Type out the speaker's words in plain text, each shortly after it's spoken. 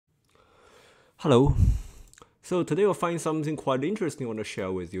Hello. So today I'll find something quite interesting I want to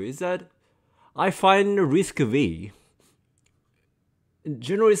share with you is that I find RISCV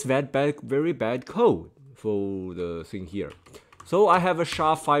generates very bad code for the thing here. So I have a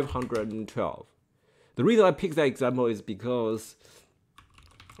sha512. The reason I picked that example is because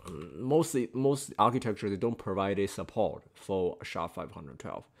most architectures they don't provide a support for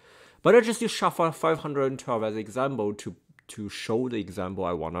sha512. But I just use sha512 as an example to show the example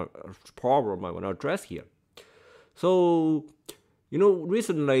problem I wanna address here. So,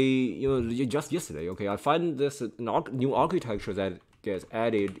 recently, just yesterday, okay, I find this new architecture that gets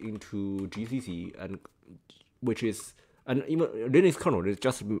added into GCC, and which is and even Linux kernel is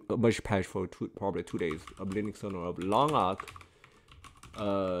just a merge patch for probably 2 days of Linux kernel of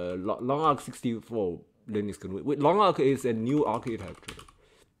loongarch64 Linux kernel. Loongarch is a new architecture.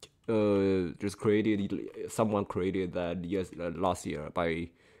 Someone created that last year by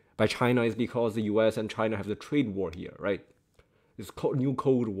China. Is because the US and China have the trade war here, right? This new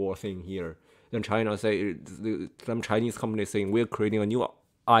Cold War thing here. Then China say some Chinese companies saying we're creating a new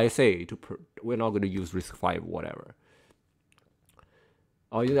ISA we're not going to use RISC-V whatever.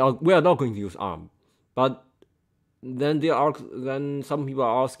 We are not going to use ARM, but then some people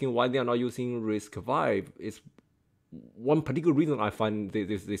are asking why they are not using RISC-V. It's one particular reason I find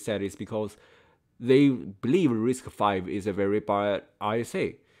they said is because they believe RISC-V is a very bad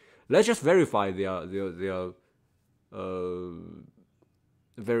ISA. Let's just verify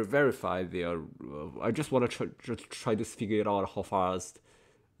verify their. I just want to try to figure out how fast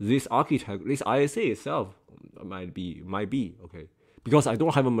this ISA itself might be. Okay, because I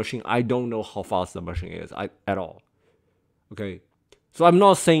don't have a machine, I don't know how fast the machine is at all. Okay, so I'm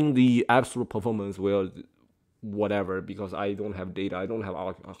not saying the absolute performance will whatever because I don't have data, I don't have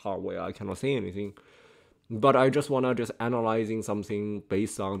hardware, I cannot say anything. But I just wanna analyzing something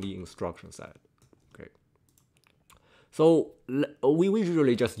based on the instruction set. Okay. So we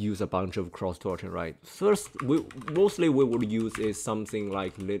usually just use a bunch of cross torsion, right? First, mostly we would use is something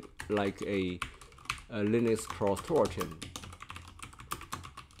like a Linux cross torsion.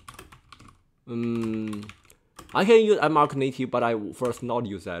 I can use mRC native, but I first not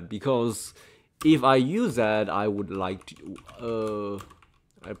use that because if I use that, I would like to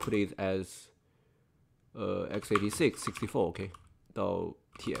I put it as x86-64, okay, the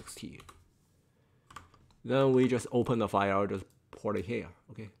txt. Then we just open the file, just put it here,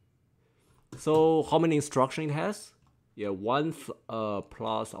 okay. So how many instructions it has? Yeah,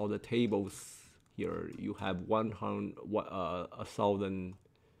 plus all the tables here. You have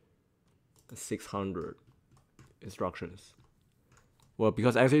 1,600 instructions. Well,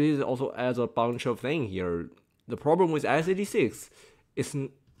 because x86 also adds a bunch of things here. The problem with x86 is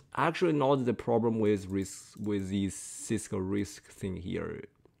actually not the problem with the Cisco RISC thing here.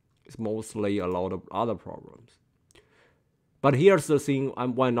 It's mostly a lot of other problems. But here's the thing: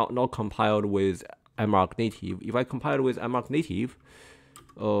 why not compiled with mRC native? If I compile with mRC native,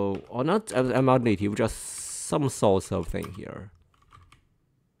 or not mRC native, just some sorts of thing here.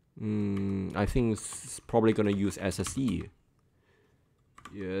 I think it's probably gonna use SSE.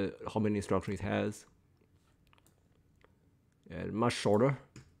 Yeah, how many instructions it has? Yeah, much shorter.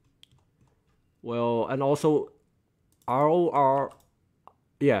 Well, and also ROR,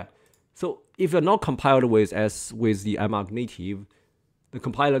 yeah. So if you're not compiled with the mRC native, the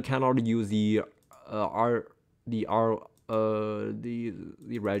compiler cannot use the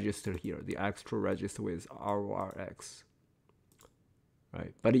register here, the extra register with RORX.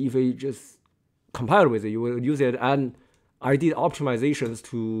 Right, but if you just compile with it, you will use it. And I did optimizations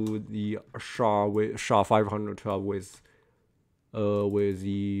to the SHA512 with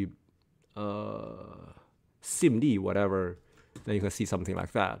the SIMD whatever. Then you can see something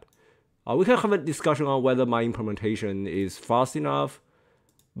like that. We can have a discussion on whether my implementation is fast enough,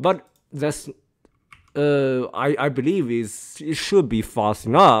 but that's I believe it should be fast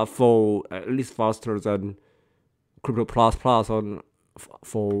enough, for at least faster than Crypto++ on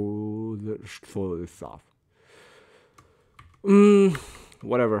for this stuff.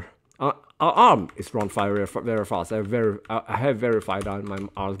 Whatever. ARM is run very fast. I have verified on my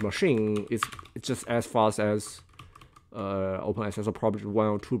ARM machine. It's just as fast as OpenSSL, probably 1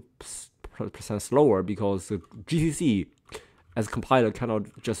 or 2% slower because the GCC as compiler cannot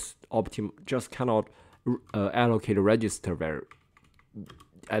cannot allocate a register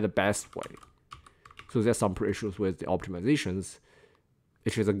at the best way. So there's some issues with the optimizations.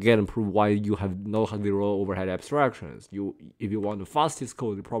 It is again prove why you have no zero overhead abstractions. If you want the fastest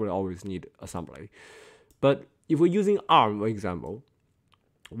code, you probably always need assembly. But if we're using ARM, for example,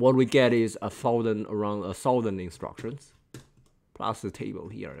 what we get is around 1,000 instructions. plus the table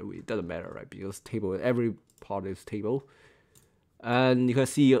here. It doesn't matter, right? Because table, every part is table. And you can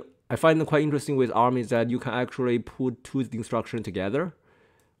see, I find it quite interesting with ARM is that you can actually put two instructions together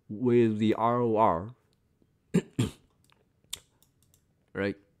with the ROR,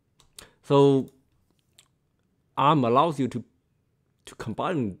 right? So ARM allows you to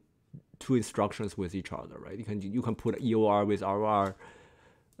combine two instructions with each other, right? You can put EOR with ROR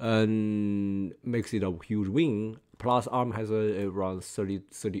and makes it a huge win. Plus ARM has around 30,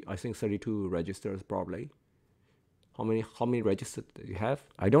 I think 32 registers probably. How many registers do you have?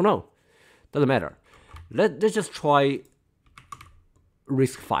 I don't know. Doesn't matter. Let's just try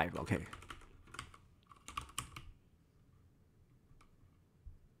RISC-V, okay.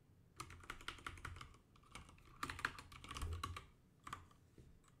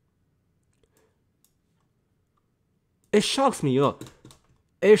 It shocks me,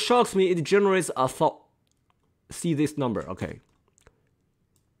 It shocks me. It generates a thought. See this number, okay.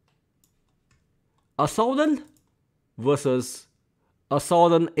 1,000 versus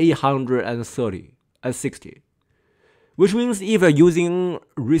 1,830 and 60. Which means if you're using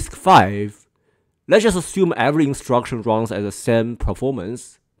RISC-V, let's just assume every instruction runs at the same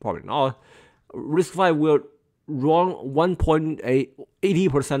performance. Probably not. RISC-V will run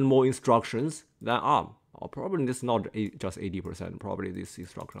 1.80% more instructions than ARM. Or probably it's not just 80%, probably this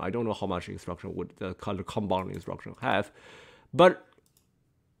instruction. I don't know how much instruction would the kind of compound instruction have. But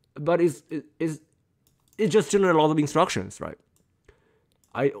it just generates a lot of instructions, right?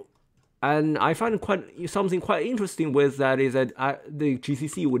 I find something quite interesting with that is that the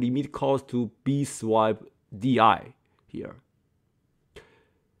GCC would emit calls to bswipe di here.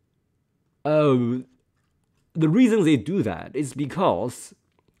 The reason they do that is because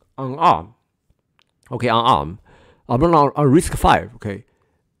on ARM, on RISC-V, okay,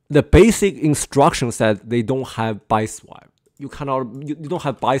 the basic instruction set they don't have biswipe. You don't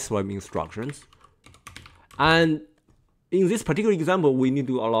have biswipe instructions, and in this particular example, we need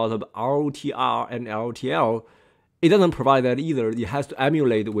to do a lot of ROTR and LTL. It doesn't provide that either. It has to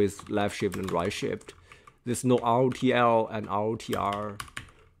emulate with left shift and right shift. There's no ROTL and ROTR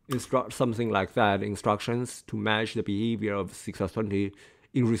something like that instructions to match the behavior of 620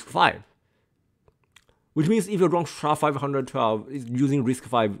 in RISC-V. Which means if you run sha512 using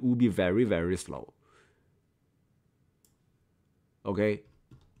RISC-V, it will be very, very slow. Okay.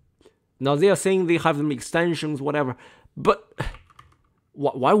 Now they are saying they have some extensions, whatever. But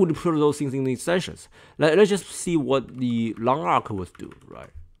why would you put those things in the extensions? Let's just see what the loongarch would do,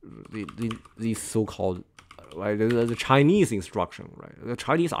 right? The so-called, right, the Chinese instruction, right? The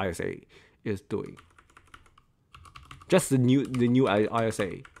Chinese ISA is doing. Just the new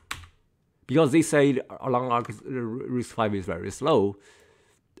ISA. Because they say loongarch RISC-V is very slow.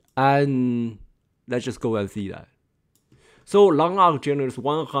 And let's just go and see that. So loongarch generates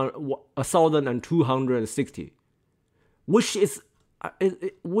 1,260. Which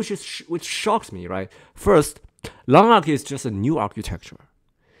shocks me, right? First, loongarch is just a new architecture.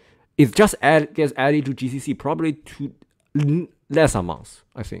 It just gets added to GCC probably to less a month,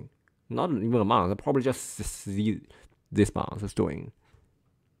 I think. Not even a month, probably just this month is doing.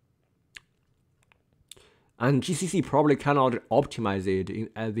 And GCC probably cannot optimize it in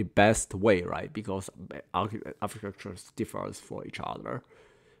the best way, right? Because architectures differs for each other.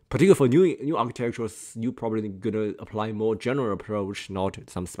 Particularly for new architectures, you probably gonna apply more general approach, not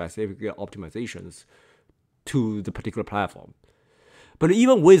some specific optimizations to the particular platform. But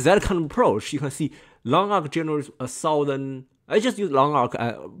even with that kind of approach, you can see loongarch generates 1,000. I just use loongarch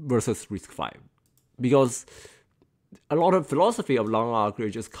versus RISC-V because a lot of philosophy of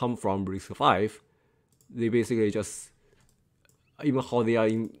loongarch just come from RISC-V. They basically just, even how they are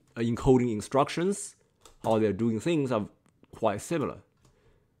encoding instructions, how they're doing things are quite similar.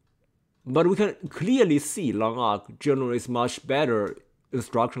 But we can clearly see loongarch generates much better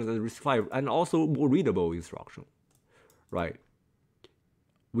instructions than RISC-V and also more readable instruction, right?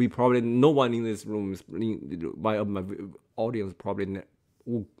 We probably, no one in this room, my audience probably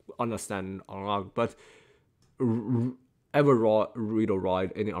will understand loongarch, but ever read or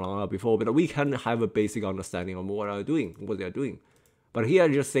write any loongarch before, but we can have a basic understanding of what they're doing. But here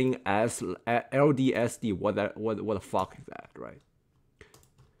I'm just saying as LDSD, what the fuck is that, right?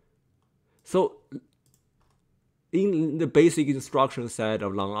 So in the basic instruction set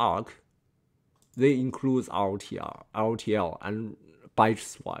of loongarch, they include ROTR, ROTL, and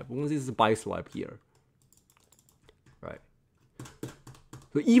biswipe. This is biswipe here, right?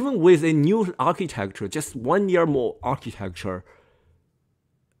 So even with a new architecture, just 1 year more architecture,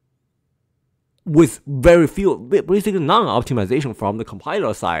 with very few, basically non-optimization from the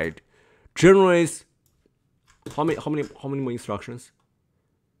compiler side, generates How many more instructions?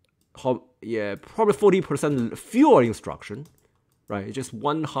 Yeah, probably 40% fewer instruction, right? Just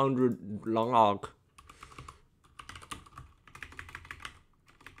 100 long arc.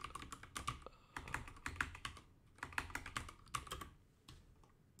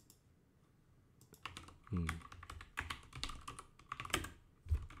 Hmm.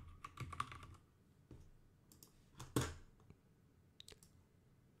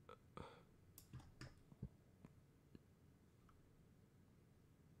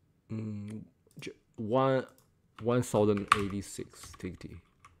 1086 TT.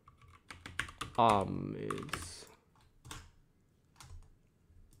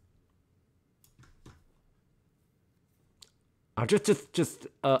 Is just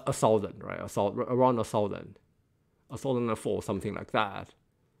a 1,000, right? Around 1,000, 1,004, something like that.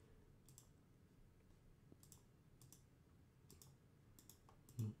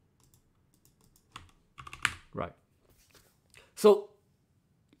 Right. So,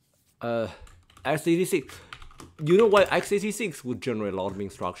 x86. You know why x86 would generate a lot of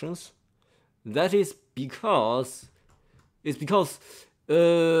instructions? That is because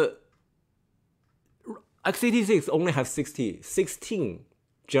x86 only has 16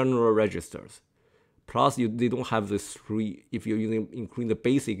 general registers. Plus, they don't have this 3. If you're including the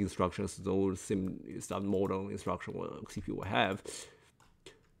basic instructions, those some modern instruction CPU will have.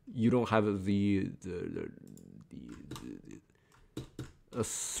 You don't have the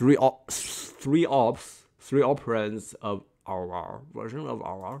 3 operands of RR version of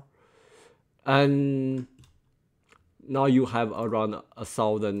RR, and now you have around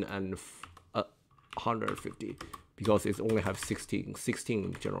 1,150 because it only have 16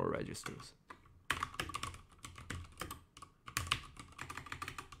 general registers.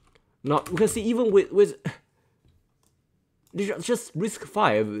 Now you can see even with just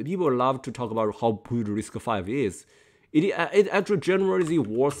RISC-V, people love to talk about how good RISC-V is. It actually generally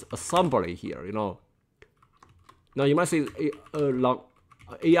worth assembly here, you know. Now you might say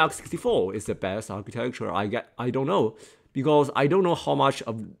ARC64 is the best architecture. I don't know, because I don't know how much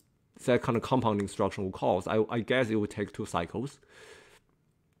of that kind of compound instruction will cost. I guess it would take 2 cycles.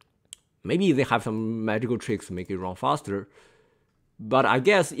 Maybe they have some magical tricks to make it run faster. But I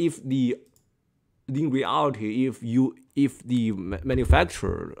guess in reality, if the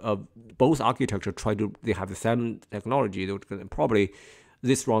manufacturer of both architecture they have the same technology, they would probably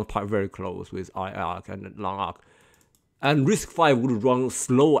this runs very close with IARC and long arc, and RISC-V would run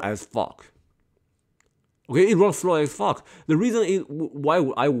slow as fuck. Okay, it runs slow as fuck. The reason why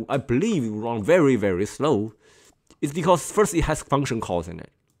I believe it runs very, very slow is because first it has function calls in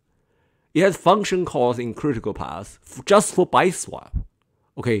it. It has function calls in critical paths just for byte swap.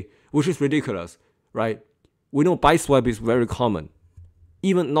 Okay, which is ridiculous, right? We know byte swap is very common.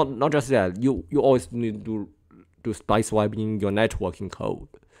 Even not just that, you always need to do byte swap in your networking code,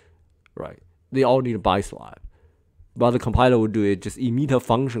 right? They all need byte swap, but the compiler will do it just emit a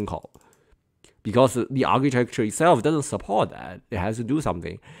function call because the architecture itself doesn't support that. It has to do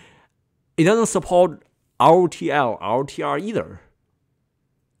something. It doesn't support RTR either.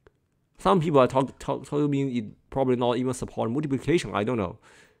 Some people are telling me it probably not even support multiplication. I don't know.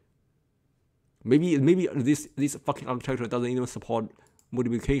 Maybe this fucking architecture doesn't even support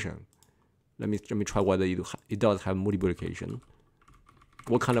multiplication. Let me try whether it does have multiplication.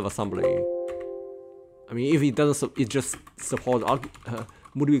 What kind of assembly? I mean, if it doesn't, it just supports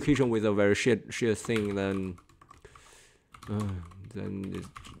multiplication with a very shit thing. Then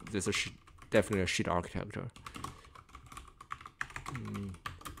there's definitely a shit architecture.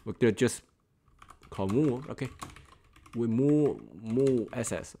 We could just call move, okay? We move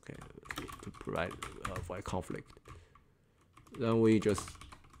SS, okay, to provide for a conflict. Then we just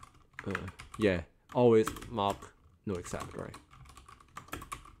yeah, always mark no except, right?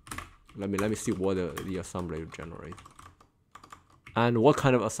 Let me see what the assembly will generate, and what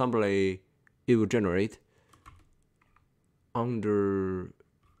kind of assembly it will generate under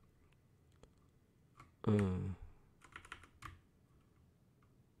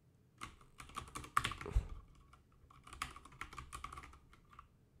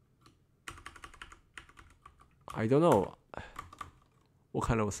I don't know what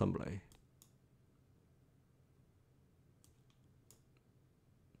kind of assembly.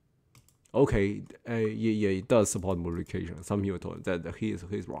 Okay, yeah, it does support multiplication. Some people told that he's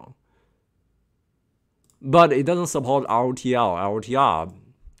wrong, but it doesn't support RTR.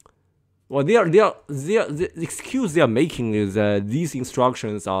 Well, the excuse they are making is that these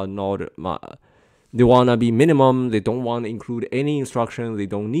instructions are not. They wanna be minimum. They don't want to include any instructions they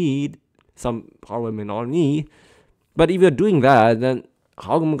don't need. Some probably may not need. But if you're doing that, then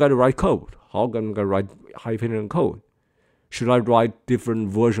how am I going to write code? How am I gonna write high fidelity code? Should I write different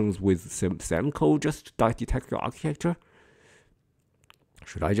versions with same code just to detect your architecture?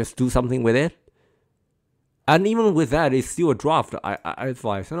 Should I just do something with it? And even with that, it's still a draft. I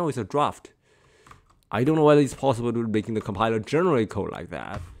advise. I know it's a draft. I don't know whether it's possible to making the compiler generate code like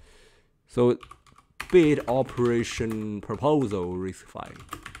that. So, bit operation proposal RISCV.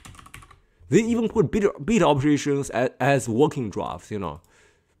 They even put bit operations as working drafts.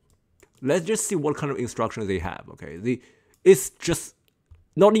 Let's just see what kind of instructions they have. Okay, it's just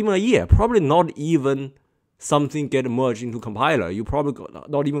not even a year. Probably not even something get merged into compiler. You probably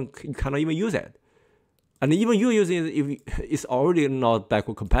you cannot even use it. And even you're using it if it's already not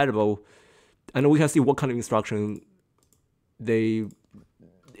backward compatible. And we can see what kind of instruction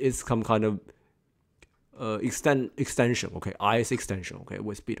is some kind of extension. Okay, IS extension. Okay,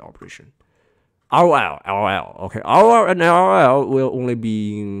 with bit operation. RL. Okay, RL and RL will only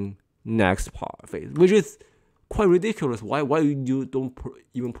be in next part phase, which is quite ridiculous. Why you don't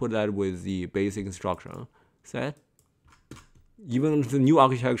even put that with the basic instruction set? Even the new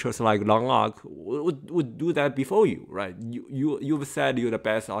architectures like loongarch would do that before you, right? You've said you're the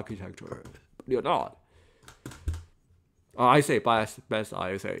best architecture. You're not. I say best.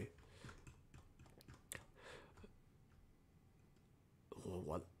 I say.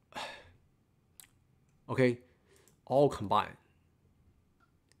 What? Okay, all combined.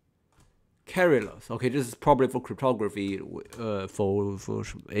 Carryless. Okay, this is probably for cryptography, for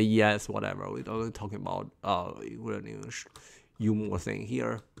AES, whatever. We're not talking about humor thing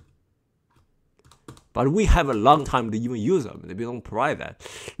here. But we have a long time to even use them. They don't provide that.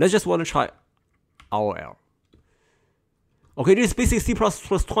 Let's just want to try RL. Okay, this basic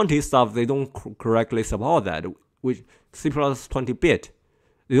C++20 stuff, they don't correctly support that. Which C++20 bit,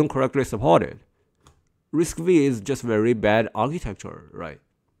 they don't correctly support it. RISCV is just very bad architecture, right?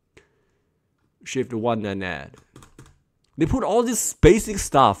 Shift 1 and add. They put all this basic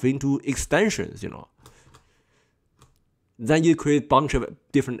stuff into extensions, Then you create a bunch of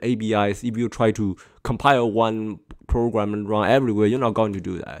different ABIs. If you try to compile one program and run everywhere, you're not going to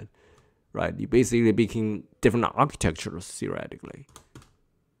do that, right? You're basically making different architectures theoretically.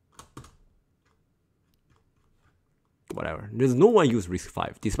 Whatever. There's no one use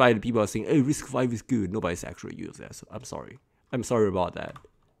RISC-V, despite people are saying, hey, RISC-V is good. Nobody's actually used that. So I'm sorry. I'm sorry about that.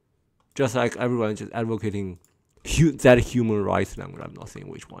 Just like everyone just advocating that human rights language. I'm not saying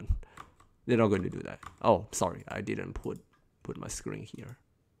which one. They're not going to do that. Oh, sorry. I didn't put my screen here.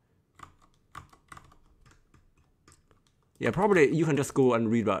 Yeah, probably you can just go and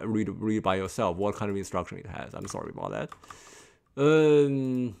read by yourself what kind of instruction it has. I'm sorry about that.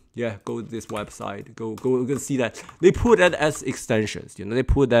 Yeah, go to this website. Go see that they put that as extensions. They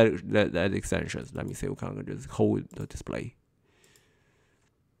put that extensions. Let me see. We can just hold the display.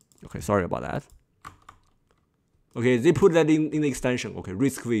 Okay, sorry about that. Okay, they put that in the extension. Okay,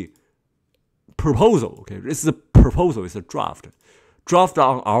 RISCV proposal. Okay, this is a proposal. It's a draft. Draft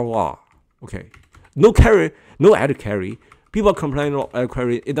on RR. Okay, no carry, no add carry. People complain about add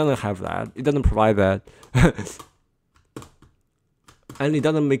carry. It doesn't have that. It doesn't provide that. And it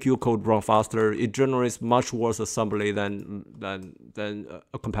doesn't make your code run faster. It generates much worse assembly than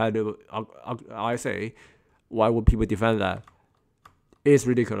a competitive ISA. Why would people defend that? It's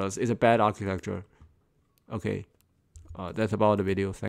ridiculous. It's a bad architecture. Okay, that's about the video. Thank